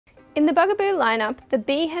In the Bugaboo lineup, the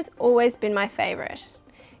Bee has always been my favourite.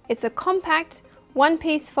 It's a compact,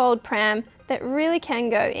 one-piece fold pram that really can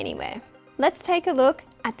go anywhere. Let's take a look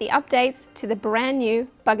at the updates to the brand new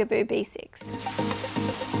Bugaboo B6.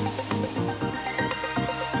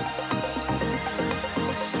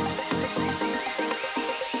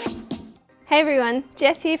 Hey everyone,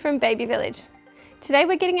 Jess here from Baby Village. Today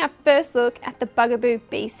we're getting our first look at the Bugaboo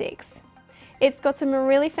B6. It's got some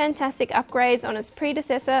really fantastic upgrades on its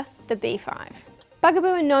predecessor, the B5. Bugaboo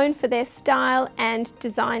are known for their style and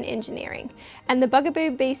design engineering, and the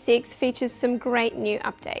Bugaboo B6 features some great new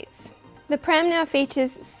updates. The pram now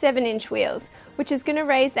features 7-inch wheels, which is going to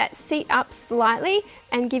raise that seat up slightly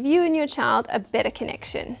and give you and your child a better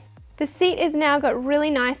connection. The seat has now got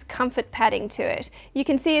really nice comfort padding to it. You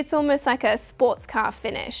can see it's almost like a sports car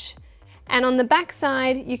finish. And on the back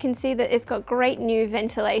side, you can see that it's got great new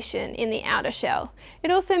ventilation in the outer shell.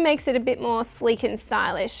 It also makes it a bit more sleek and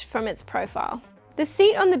stylish from its profile. The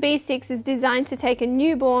seat on the B6 is designed to take a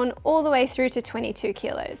newborn all the way through to 22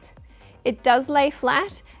 kilos. It does lay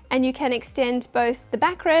flat, and you can extend both the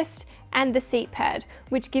backrest and the seat pad,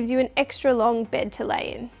 which gives you an extra long bed to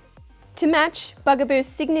lay in. To match Bugaboo's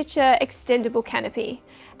signature extendable canopy,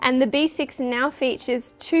 and the B6 now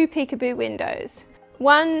features 2 peekaboo windows.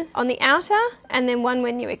 One on the outer and then one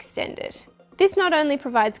when you extend it. This not only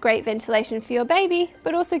provides great ventilation for your baby,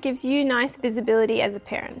 but also gives you nice visibility as a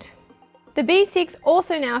parent. The B6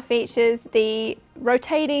 also now features the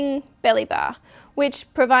rotating belly bar,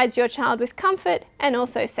 which provides your child with comfort and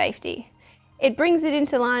also safety. It brings it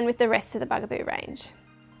into line with the rest of the Bugaboo range.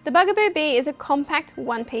 The Bugaboo Bee is a compact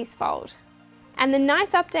one-piece fold. And the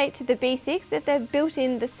nice update to the B6 is that they've built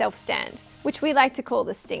in the self-stand, which we like to call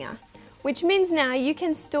the stinger, which means now you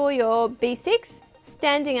can store your B6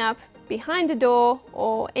 standing up behind a door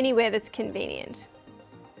or anywhere that's convenient.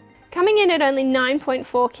 Coming in at only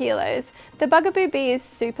 9.4 kilos, the Bugaboo Bee is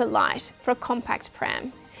super light for a compact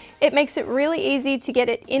pram. It makes it really easy to get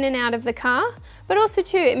it in and out of the car, but also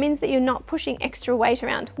too, it means that you're not pushing extra weight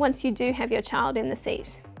around once you do have your child in the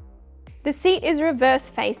seat. The seat is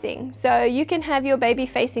reverse facing, so you can have your baby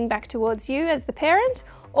facing back towards you as the parent,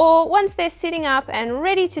 or once they're sitting up and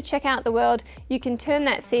ready to check out the world, you can turn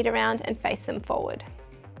that seat around and face them forward.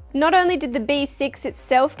 Not only did the B6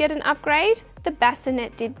 itself get an upgrade, the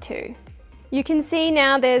bassinet did too. You can see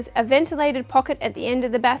now there's a ventilated pocket at the end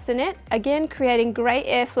of the bassinet, again creating great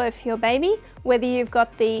airflow for your baby, whether you've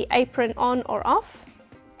got the apron on or off.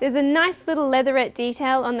 There's a nice little leatherette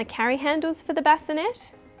detail on the carry handles for the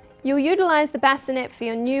bassinet. You'll utilise the bassinet for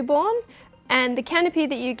your newborn, and the canopy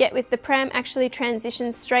that you get with the pram actually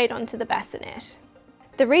transitions straight onto the bassinet.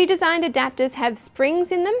 The redesigned adapters have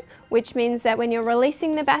springs in them, which means that when you're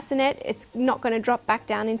releasing the bassinet, it's not going to drop back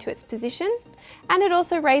down into its position. And it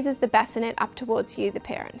also raises the bassinet up towards you, the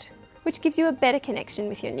parent, which gives you a better connection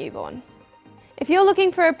with your newborn. If you're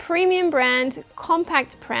looking for a premium brand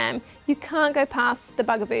compact pram, you can't go past the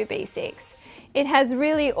Bugaboo B6. It has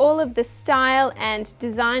really all of the style and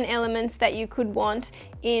design elements that you could want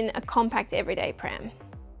in a compact everyday pram.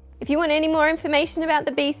 If you want any more information about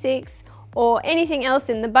the B6 or anything else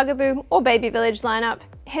in the Bugaboo or Baby Village lineup,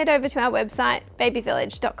 head over to our website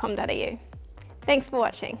babyvillage.com.au. Thanks for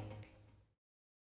watching.